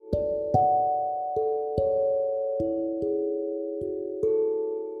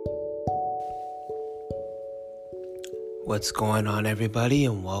What's going on, everybody,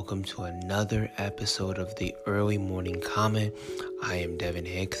 and welcome to another episode of the Early Morning Comment. I am Devin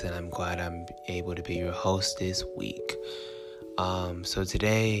Hicks, and I'm glad I'm able to be your host this week. So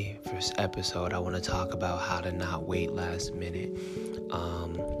today, for this episode, I want to talk about how to not wait last minute.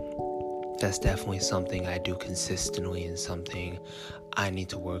 That's definitely something I do consistently and something I need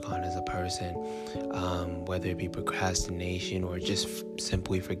to work on as a person, whether it be procrastination or just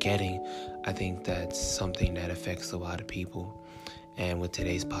simply forgetting. I think that's something that affects a lot of people. And with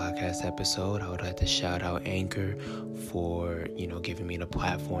today's podcast episode, I would like to shout out Anchor for, giving me the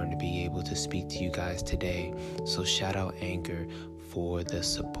platform to be able to speak to you guys today. So shout out Anchor for the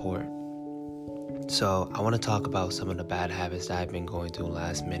support. So I want to talk about some of the bad habits that I've been going through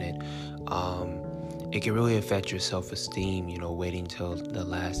last minute. It can really affect your self-esteem, waiting till the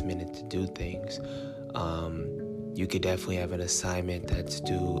last minute to do things. You could definitely have an assignment that's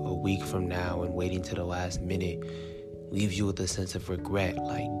due a week from now, and waiting to the last minute leaves you with a sense of regret,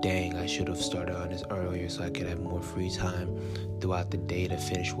 like, dang, I should have started on this earlier so I could have more free time throughout the day to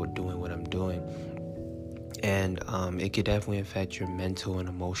finish doing what I'm doing. And it could definitely affect your mental and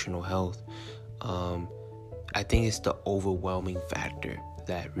emotional health. I think it's the overwhelming factor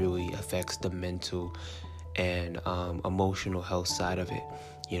that really affects the mental and emotional health side of it.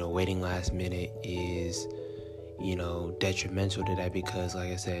 Waiting last minute is, detrimental to that because,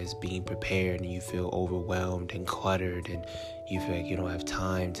 like I said, it's being prepared and you feel overwhelmed and cluttered and you feel like you don't have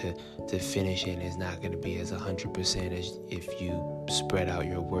time to finish it, and it's not going to be as 100% as if you spread out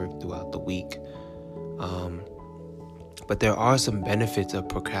your work throughout the week. But there are some benefits of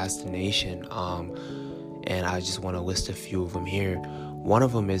procrastination, and I just want to list a few of them here. One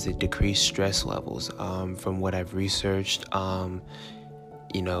of them is it decreased stress levels. From what I've researched,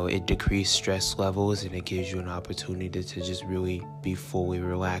 it decreased stress levels, and it gives you an opportunity to just really be fully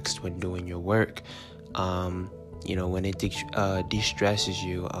relaxed when doing your work. When it de-stresses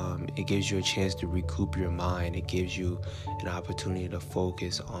you, it gives you a chance to recoup your mind. It gives you an opportunity to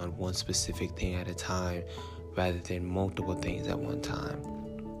focus on one specific thing at a time rather than multiple things at one time.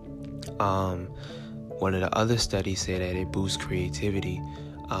 One of the other studies say that it boosts creativity.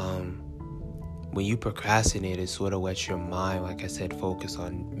 When you procrastinate, it sort of lets your mind, like I said, focus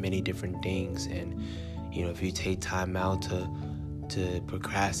on many different things. And, if you take time out to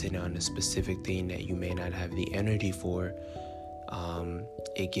procrastinate on a specific thing that you may not have the energy for,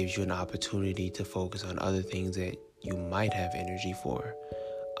 it gives you an opportunity to focus on other things that you might have energy for.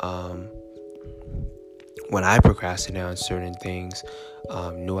 When I procrastinate on certain things,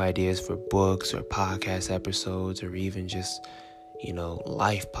 new ideas for books or podcast episodes or even just,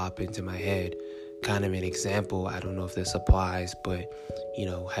 life pop into my head. Kind of an example, I don't know if this applies, but,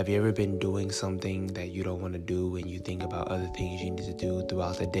 have you ever been doing something that you don't want to do and you think about other things you need to do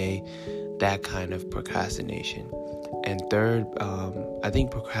throughout the day? That kind of procrastination. And third, I think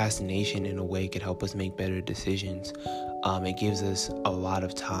procrastination in a way could help us make better decisions. It gives us a lot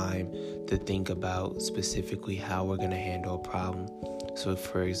of time to think about specifically how we're going to handle a problem. So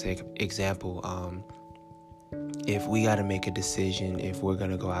for example, if we got to make a decision if we're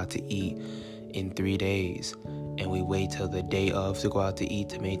going to go out to eat in 3 days and we wait till the day of to go out to eat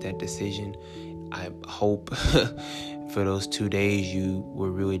to make that decision, I hope for those 2 days you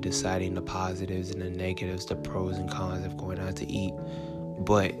were really deciding the positives and the negatives, the pros and cons of going out to eat.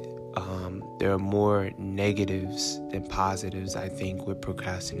 But there are more negatives than positives, I think, with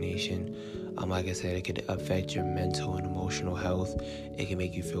procrastination. Like I said, it could affect your mental and emotional health. It can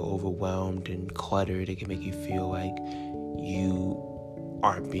make you feel overwhelmed and cluttered. It can make you feel like you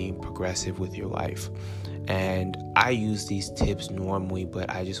aren't being progressive with your life. And I use these tips normally,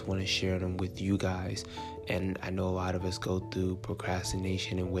 but I just want to share them with you guys. And I know a lot of us go through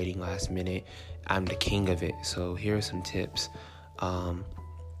procrastination and waiting last minute. I'm the king of it. So here are some tips.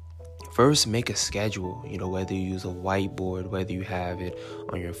 First, make a schedule, whether you use a whiteboard, whether you have it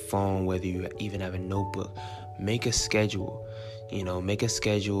on your phone, whether you even have a notebook. Make a schedule, make a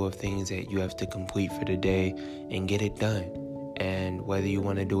schedule of things that you have to complete for the day and get it done. And whether you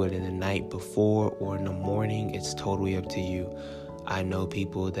want to do it in the night before or in the morning, it's totally up to you. I know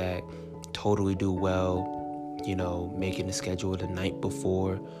people that totally do well, making a schedule the night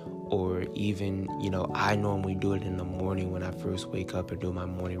before, or even, I normally do it in the morning when I first wake up and do my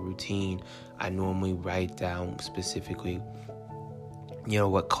morning routine. I normally write down specifically,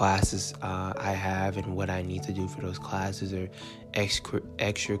 what classes I have and what I need to do for those classes, or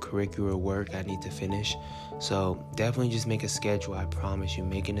extracurricular work I need to finish. So definitely just make a schedule. I promise you,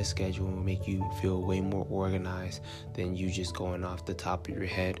 making a schedule will make you feel way more organized than you just going off the top of your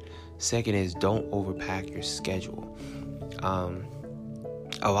head. Second is, don't overpack your schedule.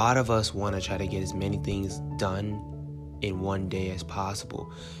 A lot of us want to try to get as many things done in one day as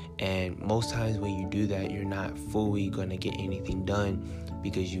possible. And most times when you do that, you're not fully going to get anything done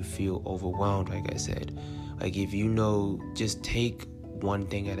because you feel overwhelmed, like I said. Like, if you know, just take one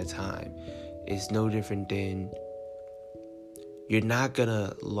thing at a time. It's no different than, you're not going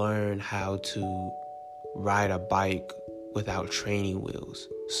to learn how to ride a bike without training wheels.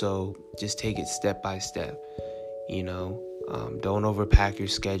 So just take it step by step, Don't overpack your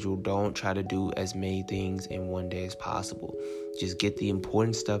schedule. Don't try to do as many things in one day as possible. Just get the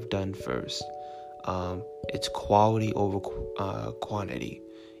important stuff done first. It's quality over quantity,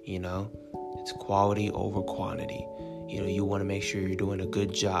 It's quality over quantity. You want to make sure you're doing a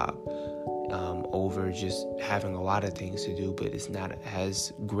good job over just having a lot of things to do, but it's not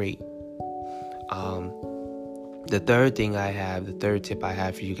as great. The third tip I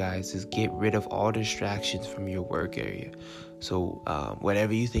have for you guys is get rid of all distractions from your work area. So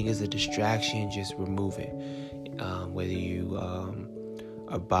whatever you think is a distraction, just remove it. Whether you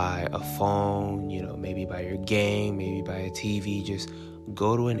are by a phone, maybe by your game, maybe by a TV, just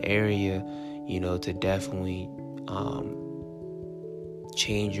go to an area, to definitely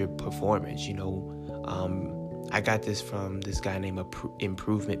change your performance. I got this from this guy named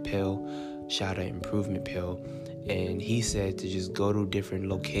Improvement Pill. Shout out Improvement Pill. And he said to just go to different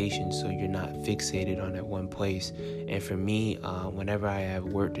locations so you're not fixated on that one place. And for me, whenever I have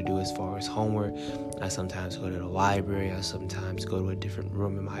work to do as far as homework, I sometimes go to the library. I sometimes go to a different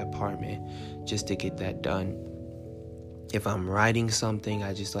room in my apartment just to get that done. If I'm writing something,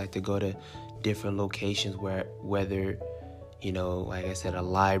 I just like to go to different locations whether, like I said, a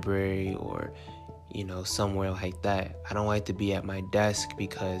library or, somewhere like that. I don't like to be at my desk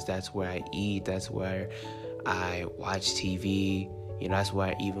because that's where I eat. That's where I watch TV, that's where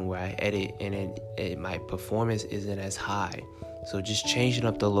I edit, and my performance isn't as high. So just changing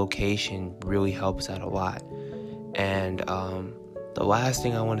up the location really helps out a lot. And the last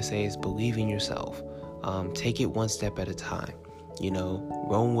thing I want to say is believe in yourself. Take it one step at a time.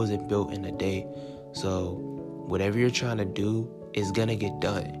 Rome wasn't built in a day. So whatever you're trying to do is gonna get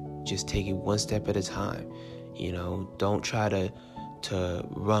done. Just take it one step at a time. Don't try to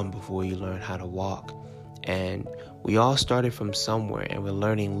run before you learn how to walk. And we all started from somewhere, and we're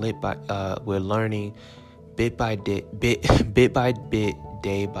learning bit by bit,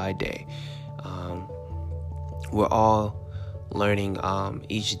 day by day. We're all learning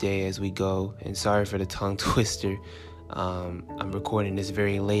each day as we go. And sorry for the tongue twister. I'm recording this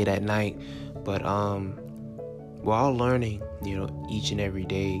very late at night, but we're all learning, each and every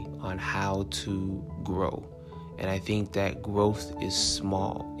day on how to grow. And I think that growth is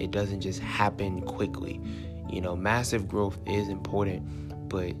small. It doesn't just happen quickly. Massive growth is important,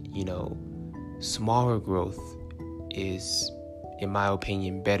 but, smaller growth is, in my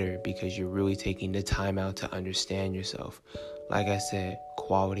opinion, better because you're really taking the time out to understand yourself. Like I said,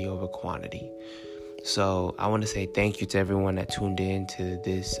 quality over quantity. So I want to say thank you to everyone that tuned in to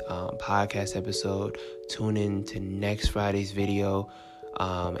this podcast episode. Tune in to next Friday's video,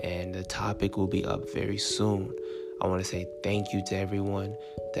 and the topic will be up very soon. I want to say thank you to everyone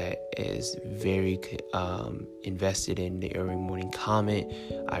that is very invested in the Early Morning Comment.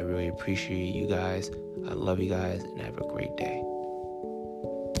 I really appreciate you guys. I love you guys, and have a great day.